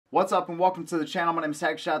What's up and welcome to the channel. My name is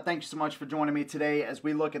Hegshot. Thank you so much for joining me today as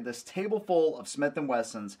we look at this table full of Smith &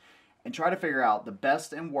 Wessons and try to figure out the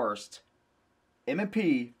best and worst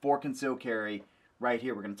M&P for concealed carry right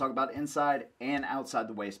here. We're going to talk about inside and outside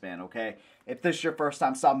the waistband, okay? If this is your first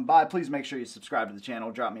time stopping by, please make sure you subscribe to the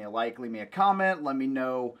channel, drop me a like, leave me a comment, let me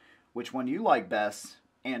know which one you like best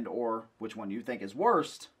and or which one you think is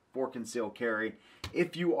worst for concealed carry.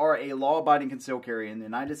 If you are a law-abiding concealed carry in the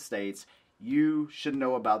United States, you should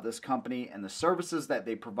know about this company and the services that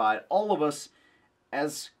they provide all of us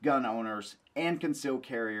as gun owners and concealed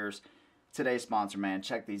carriers. Today's sponsor, man,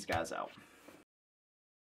 check these guys out.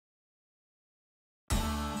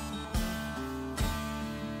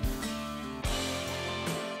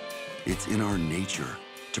 It's in our nature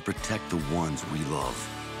to protect the ones we love,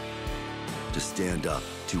 to stand up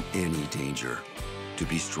to any danger, to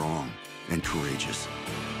be strong and courageous,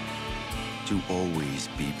 to always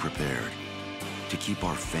be prepared, to keep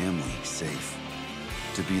our family safe,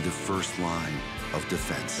 to be the first line of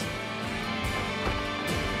defense.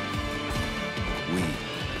 We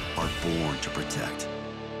are born to protect.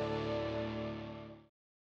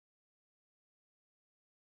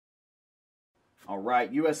 All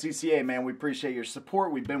right, USCCA, man, we appreciate your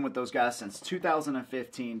support. We've been with those guys since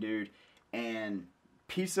 2015, dude, and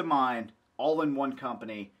peace of mind, all in one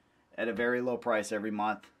company at a very low price every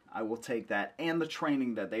month. I will take that, and the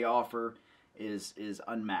training that they offer is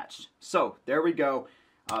unmatched. So there we go.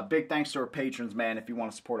 Big thanks to our patrons, man. If you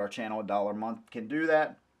want to support our channel, $1 a month can do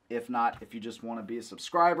that. If not, if you just want to be a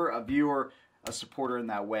subscriber, a viewer, a supporter in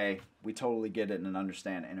that way, we totally get it and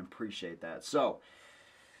understand and appreciate that. So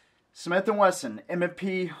Smith & Wesson,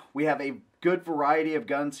 M&P, we have a good variety of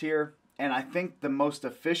guns here, and I think the most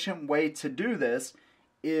efficient way to do this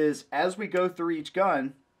is as we go through each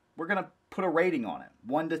gun, we're going to put a rating on it,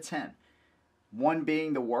 1 to 10. 1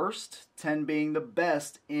 being the worst, 10 being the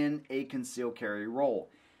best in a concealed carry role.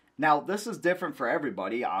 Now, this is different for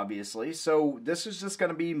everybody, obviously, so this is just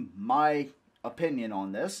going to be my opinion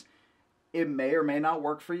on this. It may or may not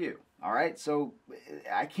work for you, all right? So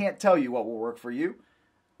I can't tell you what will work for you.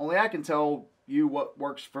 Only I can tell you what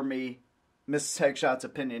works for me. Mrs Hegshot's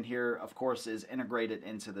opinion here, of course, is integrated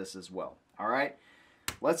into this as well, all right?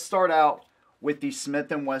 Let's start out with the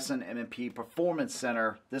Smith & Wesson M&P Performance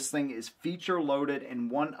Center. This thing is feature loaded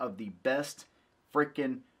and one of the best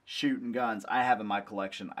freaking shooting guns I have in my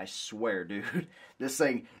collection. I swear, dude. This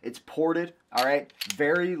thing, it's ported, all right?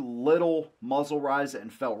 Very little muzzle rise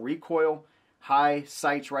and felt recoil. High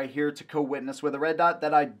sights right here to co-witness with a red dot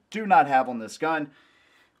that I do not have on this gun.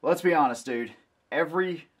 Let's be honest, dude.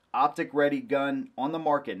 Every optic-ready gun on the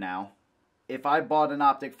market now, if I bought an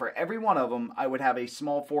optic for every one of them, I would have a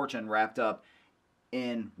small fortune wrapped up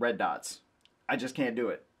in red dots. I just can't do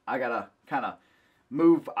it. I gotta kind of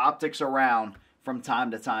move optics around from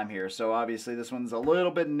time to time here. So obviously this one's a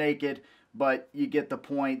little bit naked, but you get the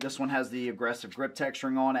point. This one has the aggressive grip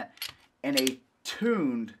texturing on it and a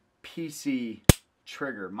tuned PC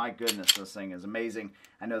trigger. My goodness, this thing is amazing.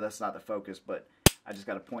 I know that's not the focus, but I just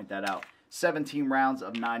got to point that out. 17 rounds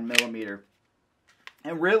of 9mm.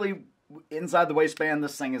 And really, inside the waistband,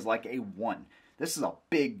 this thing is like a 1. This is a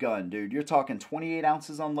big gun, dude. You're talking 28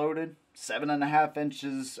 ounces unloaded, 7.5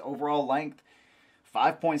 inches overall length,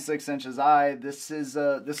 5.6 inches high. This is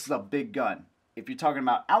a big gun. If you're talking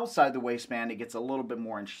about outside the waistband, it gets a little bit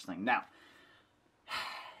more interesting. Now,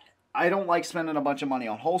 I don't like spending a bunch of money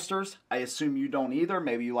on holsters. I assume you don't either.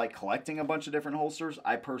 Maybe you like collecting a bunch of different holsters.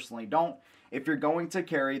 I personally don't. If you're going to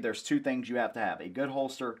carry, there's 2 things you have to have. A good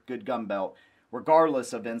holster, good gun belt,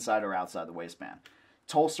 regardless of inside or outside the waistband.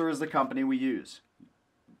 Tolster is the company we use.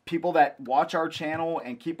 People that watch our channel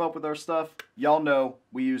and keep up with our stuff, y'all know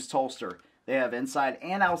we use Tolster. They have inside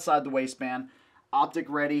and outside the waistband, optic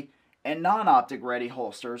ready and non-optic ready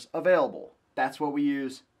holsters available. That's what we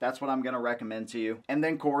use. That's what I'm going to recommend to you. And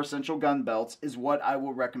then Core Essential Gun Belts is what I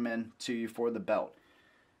will recommend to you for the belt.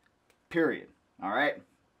 Period. All right?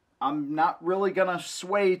 I'm not really going to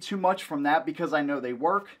sway too much from that because I know they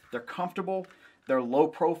work. They're comfortable. They're low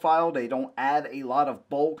profile. They don't add a lot of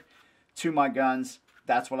bulk to my guns.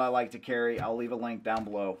 That's what I like to carry. I'll leave a link down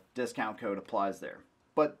below. Discount code applies there.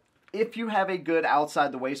 But if you have a good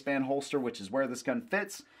outside the waistband holster, which is where this gun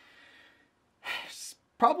fits, it's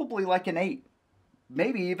probably like an 8.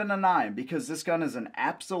 Maybe even a 9 because this gun is an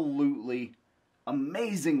absolutely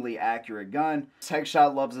amazingly accurate gun.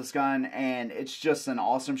 Hegshot loves this gun and it's just an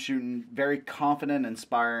awesome shooting, very confident,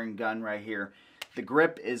 inspiring gun right here. The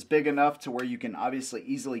grip is big enough to where you can obviously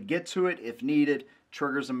easily get to it if needed.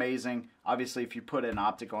 Trigger's amazing. Obviously, if you put an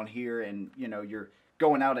optic on here and you're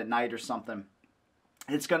going out at night or something,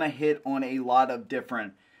 it's going to hit on a lot of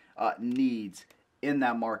different needs. in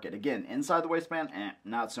that market. Again, inside the waistband,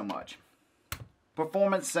 not so much.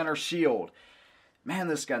 Performance Center Shield. Man,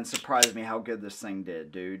 this gun surprised me how good this thing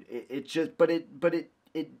did, dude. It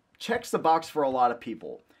checks the box for a lot of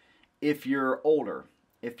people. If you're older,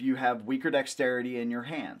 if you have weaker dexterity in your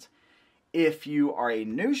hands, if you are a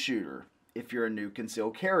new shooter, if you're a new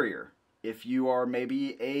concealed carrier, if you are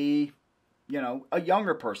maybe a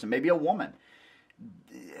younger person, maybe a woman,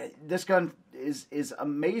 this gun is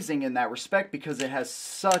amazing in that respect because it has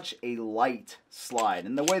such a light slide.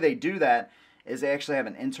 And the way they do that is they actually have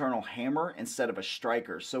an internal hammer instead of a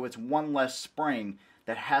striker. So it's one less spring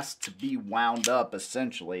that has to be wound up,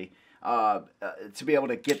 essentially, to be able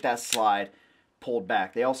to get that slide pulled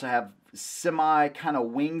back. They also have semi kind of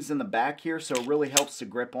wings in the back here, so it really helps to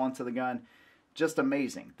grip onto the gun. Just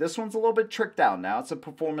amazing. This one's a little bit tricked out now. It's a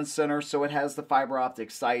Performance Center, so it has the fiber optic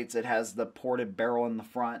sights, it has the ported barrel in the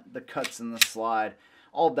front, the cuts in the slide,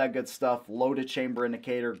 all of that good stuff. Loaded chamber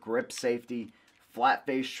indicator, grip safety, flat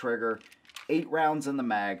face trigger, 8 rounds in the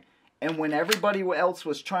mag. And when everybody else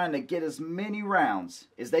was trying to get as many rounds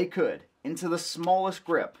as they could into the smallest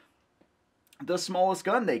grip, the smallest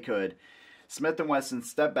gun they could, Smith & Wesson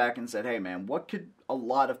stepped back and said, hey man, what could a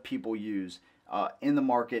lot of people use in the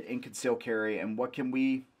market in concealed carry, and what can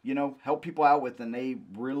we, help people out with? And they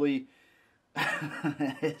really,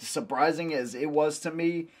 as surprising as it was to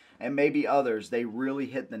me and maybe others, they really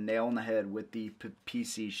hit the nail on the head with the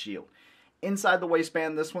PC Shield. Inside the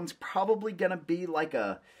waistband, this one's probably going to be like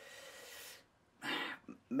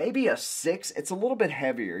maybe a 6. It's a little bit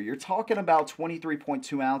heavier. You're talking about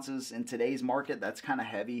 23.2 ounces in today's market. That's kind of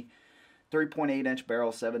heavy. 3.8-inch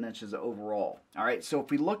barrel, 7 inches overall. All right, so if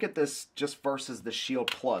we look at this just versus the Shield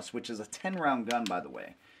Plus, which is a 10-round gun, by the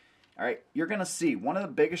way, all right, you're going to see one of the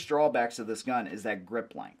biggest drawbacks of this gun is that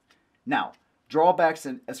grip length. Now, drawbacks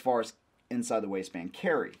as far as inside the waistband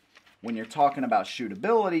carry. When you're talking about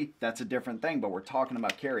shootability, that's a different thing, but we're talking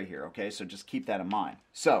about carry here, okay? So just keep that in mind.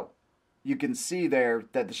 So you can see there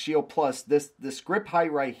that the Shield Plus, this grip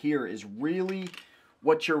height right here is really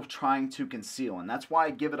what you're trying to conceal. And that's why I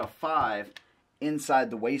give it a 5 inside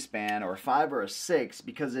the waistband, or a 5 or a 6,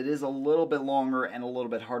 because it is a little bit longer and a little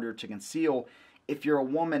bit harder to conceal. If you're a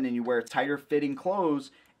woman and you wear tighter fitting clothes,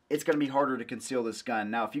 it's going to be harder to conceal this gun.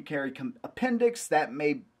 Now, if you carry appendix, that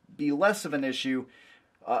may be less of an issue,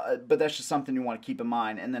 but that's just something you want to keep in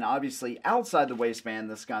mind. And then obviously outside the waistband,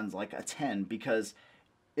 this gun's like a 10 because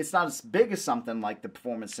it's not as big as something like the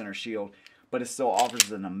Performance Center Shield, but it still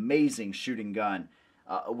offers an amazing shooting gun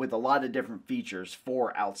with a lot of different features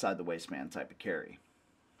for outside the waistband type of carry.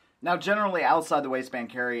 Now, generally outside the waistband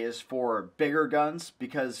carry is for bigger guns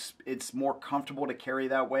because it's more comfortable to carry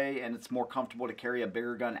that way, and it's more comfortable to carry a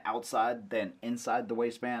bigger gun outside than inside the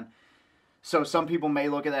waistband. So some people may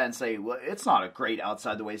look at that and say, well, it's not a great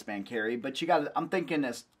outside the waistband carry, but I'm thinking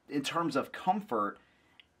as in terms of comfort,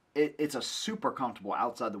 it's a super comfortable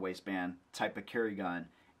outside the waistband type of carry gun.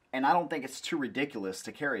 And I don't think it's too ridiculous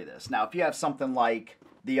to carry this. Now, if you have something like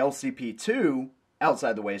the LCP2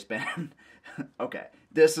 outside the waistband, okay,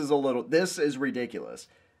 this is ridiculous.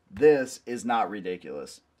 This is not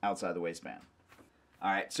ridiculous outside the waistband.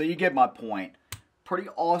 All right, so you get my point. Pretty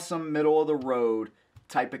awesome middle of the road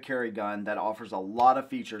type of carry gun that offers a lot of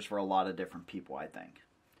features for a lot of different people, I think.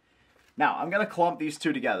 Now, I'm going to clump these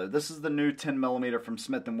two together. This is the new 10mm from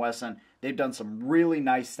Smith & Wesson. They've done some really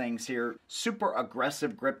nice things here. Super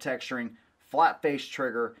aggressive grip texturing, flat face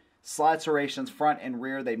trigger, slide serrations front and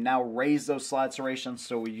rear. They've now raised those slide serrations.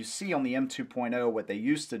 So you see on the M2.0, what they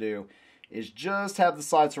used to do is just have the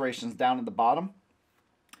slide serrations down at the bottom.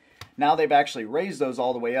 Now they've actually raised those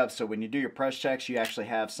all the way up. So when you do your press checks, you actually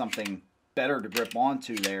have something better to grip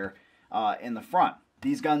onto there in the front.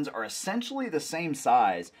 These guns are essentially the same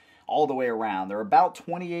size all the way around. They're about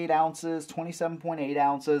 28 ounces, 27.8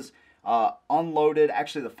 ounces. Unloaded,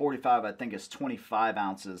 actually the 45 I think is 25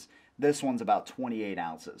 ounces. This one's about 28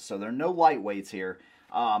 ounces. So there are no lightweights here.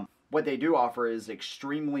 What they do offer is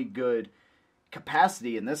extremely good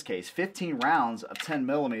capacity in this case. 15 rounds of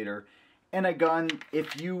 10mm. And a gun,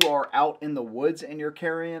 if you are out in the woods and you're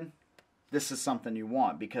carrying, this is something you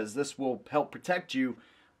want because this will help protect you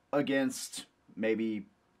against maybe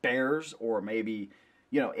bears or maybe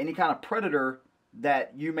any kind of predator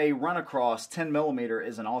that you may run across. 10mm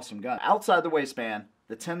is an awesome gun. Outside the waistband,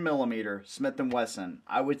 the 10mm Smith & Wesson,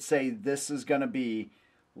 I would say this is going to be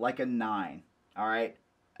like a 9. All right?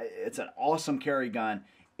 It's an awesome carry gun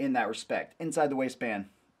in that respect. Inside the waistband,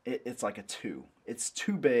 it's like a 2. It's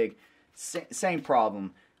too big. Same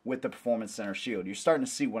problem with the Performance Center Shield. You're starting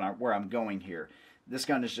to see where I'm going here. This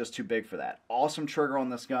gun is just too big for that. Awesome trigger on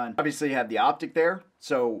this gun. Obviously, you have the optic there,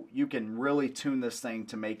 so you can really tune this thing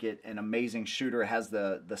to make it an amazing shooter. It has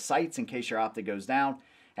the sights in case your optic goes down.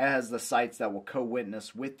 It has the sights that will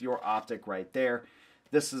co-witness with your optic right there.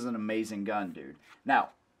 This is an amazing gun, dude.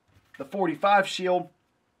 Now, the 45 shield,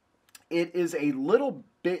 it is a little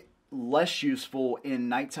bit less useful in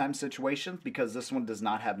nighttime situations because this one does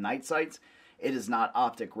not have night sights. It is not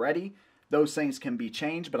optic ready. Those things can be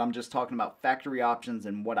changed, but I'm just talking about factory options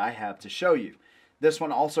and what I have to show you. This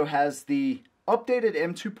one also has the updated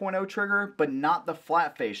M2.0 trigger, but not the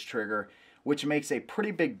flat face trigger, which makes a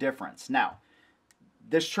pretty big difference. Now,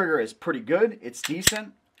 this trigger is pretty good. It's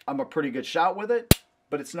decent. I'm a pretty good shot with it,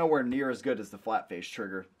 but it's nowhere near as good as the flat face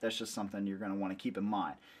trigger. That's just something you're going to want to keep in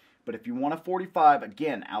mind. But if you want a 45,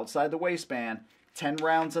 again, outside the waistband, 10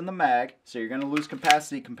 rounds in the mag, so you're going to lose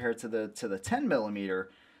capacity compared to the 10 millimeter.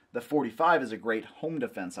 The 45 is a great home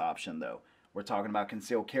defense option, though. We're talking about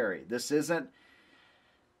concealed carry. This isn't...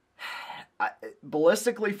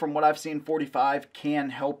 ballistically, from what I've seen, 45 can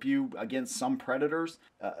help you against some predators.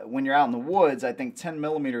 When you're out in the woods, I think 10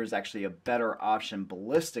 millimeter is actually a better option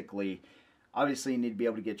ballistically. Obviously, you need to be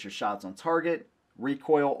able to get your shots on target.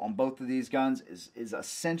 Recoil on both of these guns is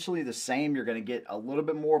essentially the same. You're going to get a little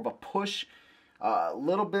bit more of a push, a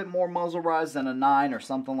little bit more muzzle rise than a 9 or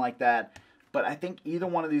something like that. But I think either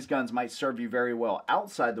one of these guns might serve you very well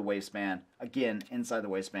outside the waistband. Again, inside the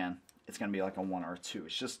waistband, it's going to be like a 1 or a 2.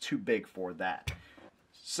 It's just too big for that.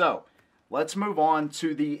 So, let's move on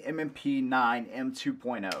to the M&P 9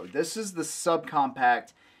 M2.0. This is the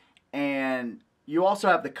subcompact, and you also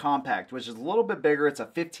have the compact, which is a little bit bigger. It's a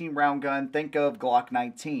 15-round gun. Think of Glock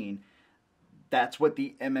 19. That's what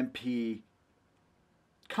the M&P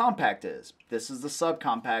compact is. This is the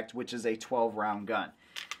subcompact, which is a 12-round gun.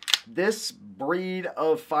 This breed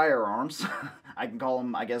of firearms, I can call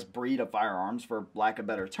them, I guess, breed of firearms for lack of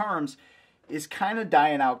better terms, is kind of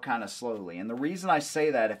dying out kind of slowly. And the reason I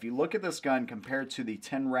say that, if you look at this gun compared to the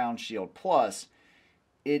 10-round Shield Plus,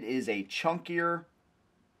 it is a chunkier,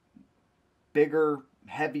 bigger,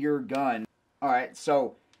 heavier gun. Alright,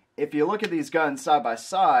 so if you look at these guns side by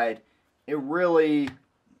side, there's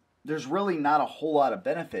really not a whole lot of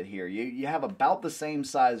benefit here. You have about the same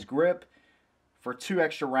size grip for 2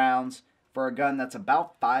 extra rounds for a gun that's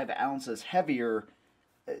about 5 ounces heavier.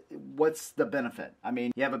 What's the benefit? I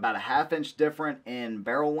mean, you have about a ½ inch different in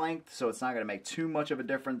barrel length, so it's not going to make too much of a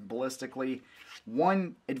difference ballistically.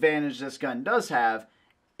 One advantage this gun does have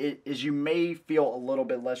is you may feel a little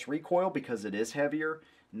bit less recoil because it is heavier.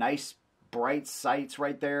 Nice bright sights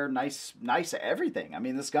right there. Nice everything. I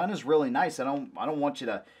mean, this gun is really nice. I don't want you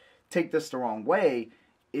to take this the wrong way.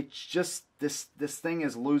 It's just this thing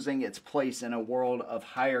is losing its place in a world of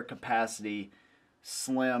higher capacity,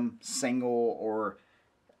 slim, single, or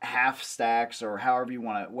half stacks, or however you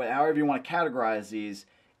want to categorize these.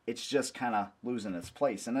 It's just kind of losing its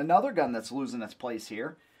place. And another gun that's losing its place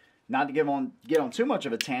here, not to get on too much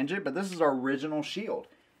of a tangent, but this is our original Shield.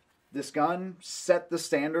 This gun set the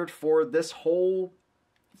standard for this whole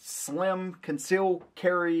slim, conceal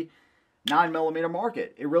carry 9mm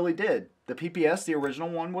market. It really did. The PPS, the original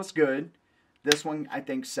one, was good. This one, I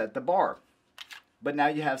think, set the bar. But now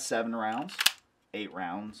you have 7 rounds, 8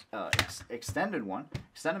 rounds, extended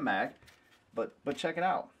mag. But check it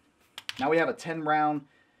out. Now we have a 10-round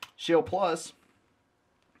Shield Plus.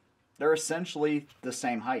 They're essentially the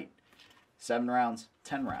same height. 7 rounds,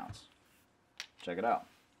 10 rounds. Check it out.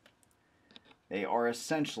 They are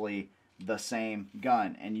essentially the same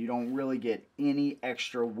gun, and you don't really get any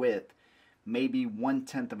extra width. Maybe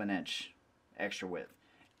 1/10 of an inch extra width,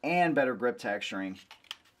 and better grip texturing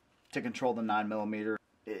to control the 9mm.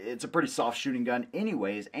 It's a pretty soft shooting gun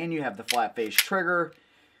anyways, and you have the flat face trigger.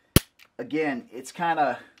 Again, it's kind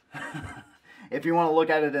of if you want to look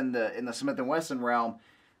at it in the Smith & Wesson realm,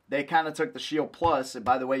 they kind of took the Shield Plus, and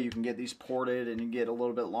by the way, you can get these ported, and you get a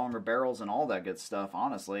little bit longer barrels and all that good stuff,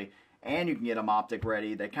 honestly, and you can get them optic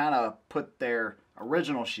ready. They kind of put their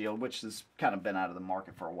original Shield, which has kind of been out of the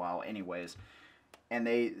market for a while anyways, and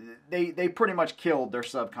they pretty much killed their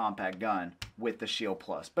subcompact gun with the Shield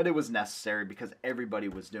Plus. But it was necessary because everybody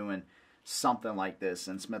was doing something like this,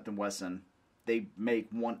 and Smith & Wesson, they make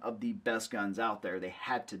one of the best guns out there. They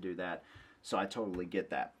had to do that, so I totally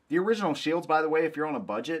get that. The original Shields, by the way, if you're on a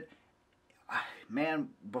budget, man,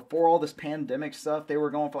 before all this pandemic stuff, they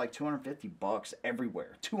were going for like $250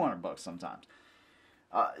 everywhere, $200 sometimes.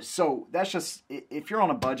 So that's just, if you're on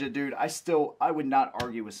a budget, dude, I would not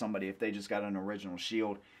argue with somebody if they just got an original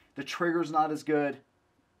Shield. The trigger's not as good,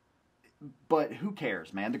 but who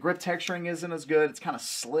cares, man? The grip texturing isn't as good. It's kind of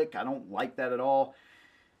slick. I don't like that at all.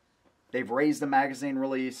 They've raised the magazine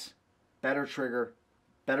release, better trigger,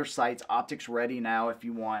 better sights, optics ready now if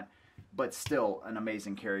you want, but still an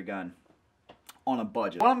amazing carry gun on a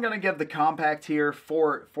budget. What I'm going to give the compact here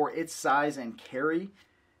for its size and carry,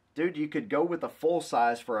 dude, you could go with a full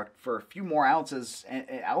size for a few more ounces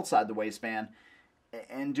outside the waistband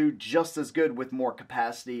and do just as good with more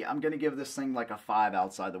capacity. I'm going to give this thing like a 5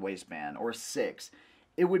 outside the waistband or a 6.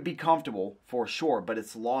 It would be comfortable for sure, but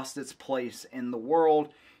it's lost its place in the world.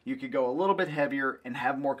 You could go a little bit heavier and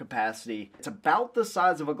have more capacity. It's about the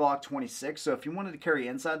size of a Glock 26, so if you wanted to carry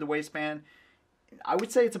inside the waistband, I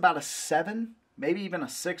would say it's about a 7, maybe even a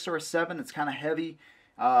 6 or a 7. It's kind of heavy,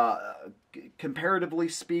 comparatively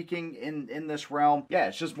speaking, in this realm. Yeah,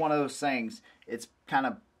 it's just one of those things. It's kind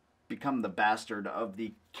of become the bastard of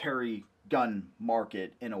the carry gun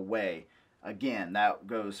market in a way. Again, that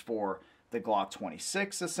goes for the Glock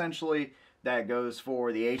 26 essentially. That goes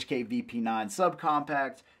for the HK VP9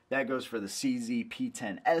 subcompact. That goes for the CZ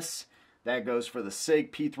P10S. That goes for the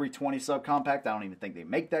SIG P320 subcompact. I don't even think they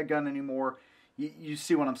make that gun anymore. You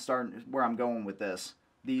see where I'm going with this.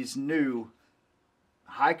 These new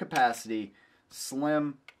high capacity,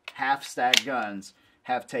 slim, half stack guns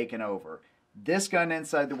have taken over. This gun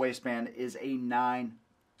inside the waistband is a 9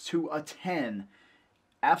 to a 10.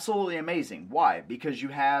 Absolutely amazing. Why? Because you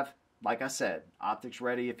have, like I said, optics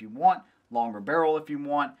ready if you want, longer barrel if you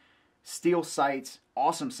want, steel sights,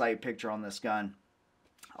 awesome sight picture on this gun,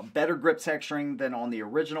 a better grip texturing than on the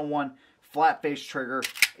original one, flat face trigger.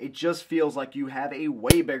 It just feels like you have a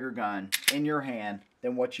way bigger gun in your hand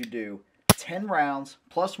than what you do. 10 rounds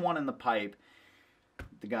plus 1 in the pipe.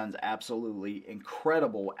 The gun's absolutely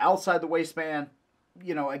incredible. Outside the waistband,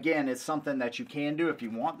 you know, again, it's something that you can do if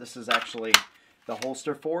you want. This is actually the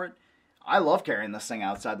holster for it. I love carrying this thing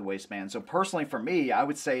outside the waistband. So personally for me, I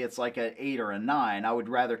would say it's like an 8 or a 9. I would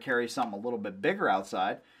rather carry something a little bit bigger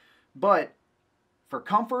outside. But for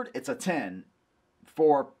comfort, it's a 10.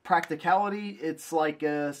 For practicality, it's like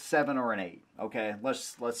a 7 or an 8. Okay,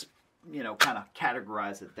 let's you know, kind of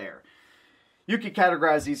categorize it there. You could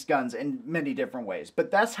categorize these guns in many different ways,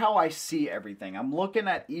 but that's how I see everything. I'm looking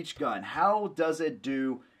at each gun. How does it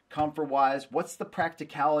do comfort-wise? What's the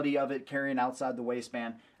practicality of it carrying outside the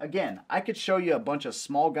waistband? Again, I could show you a bunch of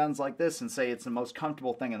small guns like this and say it's the most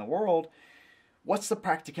comfortable thing in the world. What's the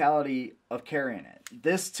practicality of carrying it?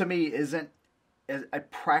 This, to me, isn't a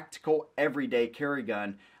practical, everyday carry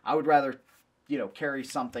gun. I would rather, you know, carry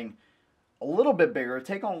something a little bit bigger,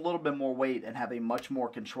 take on a little bit more weight, and have a much more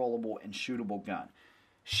controllable and shootable gun.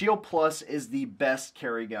 Shield Plus is the best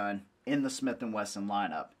carry gun in the Smith & Wesson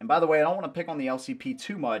lineup. And by the way, I don't want to pick on the LCP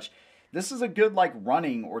too much. This is a good like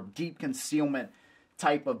running or deep concealment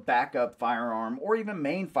type of backup firearm or even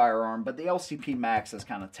main firearm, but the LCP Max has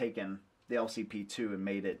kind of taken the LCP2 and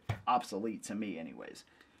made it obsolete to me anyways.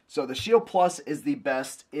 So the Shield Plus is the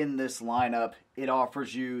best in this lineup. It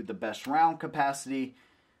offers you the best round capacity,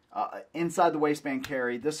 inside the waistband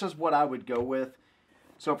carry. This is what I would go with.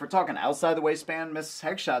 So if we're talking outside the waistband, Mrs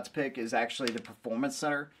Hegshot's pick is actually the Performance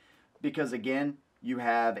Center, because again, you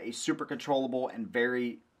have a super controllable and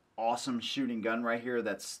very awesome shooting gun right here.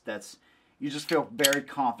 That's you just feel very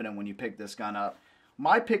confident when you pick this gun up.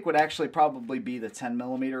 My pick would actually probably be the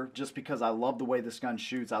 10mm, just because I love the way this gun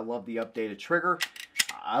shoots. I love the updated trigger.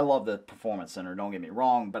 I love the Performance Center, don't get me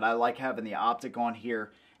wrong, but I like having the optic on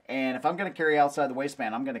here. And if I'm going to carry outside the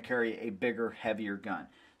waistband, I'm going to carry a bigger, heavier gun.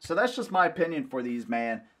 So that's just my opinion for these,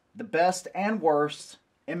 man. The best and worst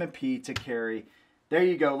M&P to carry. There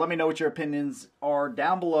you go. Let me know what your opinions are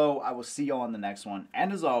down below. I will see you on the next one.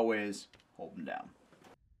 And as always, hold them down.